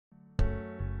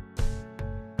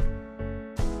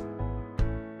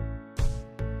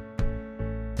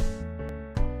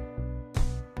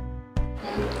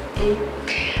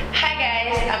Hi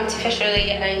guys, I'm Tifeshole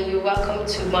and you're welcome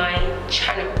to my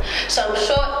channel. So I'm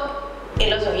sure a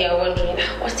lot of you are wondering,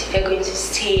 what's Tife going to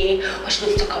say? What she's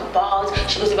going to talk about?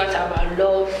 She goes about to talk about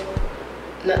love.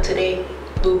 Not today,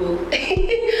 boo boo.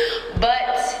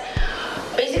 But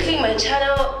basically my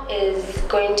channel is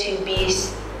going to be,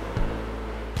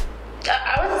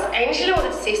 I initially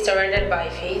wanted to say surrounded by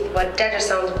faith, but that just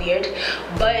sounds weird.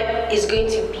 But it's going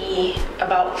to be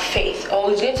about faith,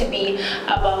 or it's going to be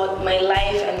about my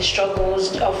life and the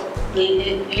struggles of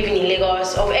living in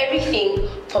Lagos, of everything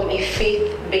from a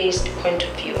faith-based point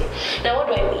of view. Now, what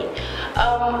do I mean?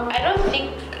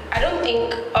 I don't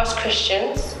think us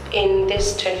Christians in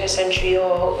this 21st century,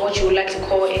 or what you would like to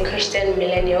call a Christian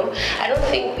millennial, I don't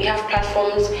think we have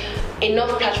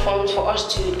enough platforms for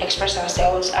us to express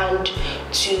ourselves and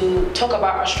to talk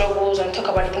about our struggles and talk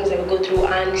about the things that we go through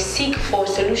and seek for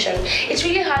solutions. It's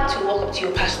really hard to walk up to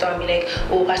your pastor and be like,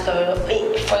 oh pastor,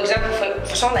 for example,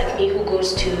 for someone like me who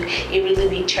goes to a really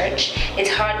big church, it's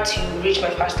hard to reach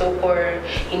my pastor or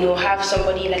have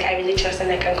somebody like I really trust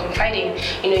and I can confide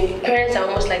in. Parents are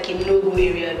almost like a no-go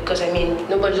area, because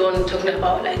nobody's one talking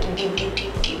about like deep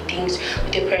things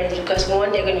with your parents, because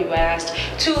one, they're going to be biased,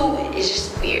 two, it's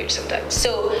just weird sometimes.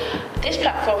 So this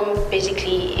platform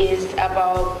basically is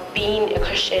about being a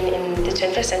Christian in the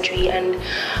 21st century and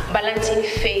balancing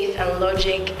faith and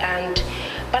logic and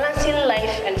balancing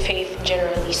life and faith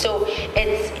generally. So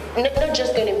it's not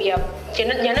just going to be you're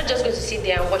not just going to sit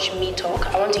there and watch me talk.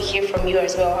 I want to hear from you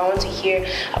as well. I want to hear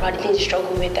about the things you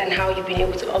struggle with and how you've been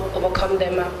able to overcome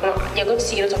them. You're going to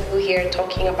see a lot of people here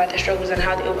talking about their struggles and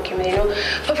how they overcame it,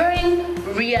 preparing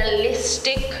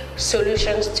realistic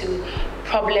solutions to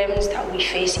problems that we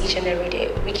face each and every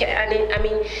day.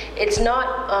 It's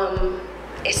not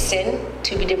a sin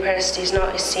to be depressed. It's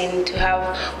not a sin to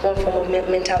have one form of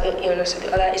mental illness or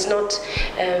the other. It's not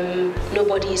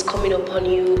nobody is coming upon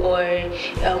you or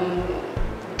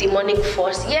demonic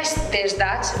force. Yes, there's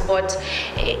that, but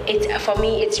for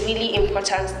me it's really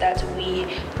important that we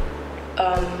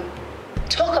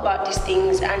talk about these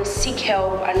things and seek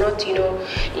help, and not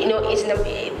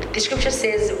the scripture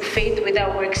says faith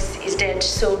without works is dead.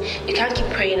 So you can't keep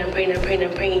praying and praying and praying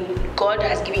and praying. God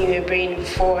has given you a brain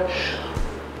for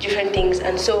different things,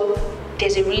 and so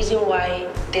there's a reason why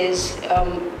there's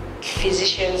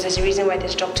physicians, there's a reason why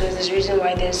there's doctors, there's a reason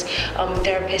why there's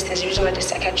therapists, there's a reason why there's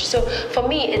psychiatrists. So for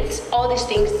me, it's all these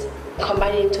things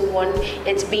combined into one.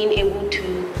 It's being able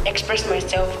to express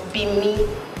myself, be me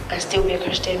and still be a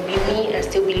Christian, be me and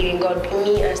still believe in God, be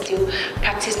me and still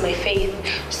practice my faith.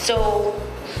 So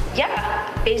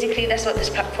yeah, basically that's what this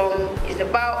platform is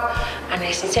about, and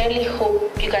I sincerely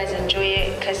hope you guys enjoy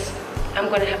it, because I'm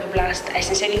gonna have a blast. I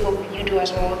sincerely hope you do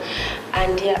as well.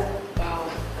 And yeah, wow.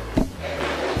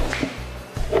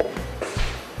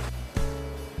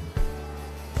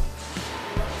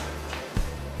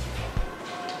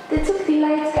 They took the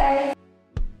lights, guys.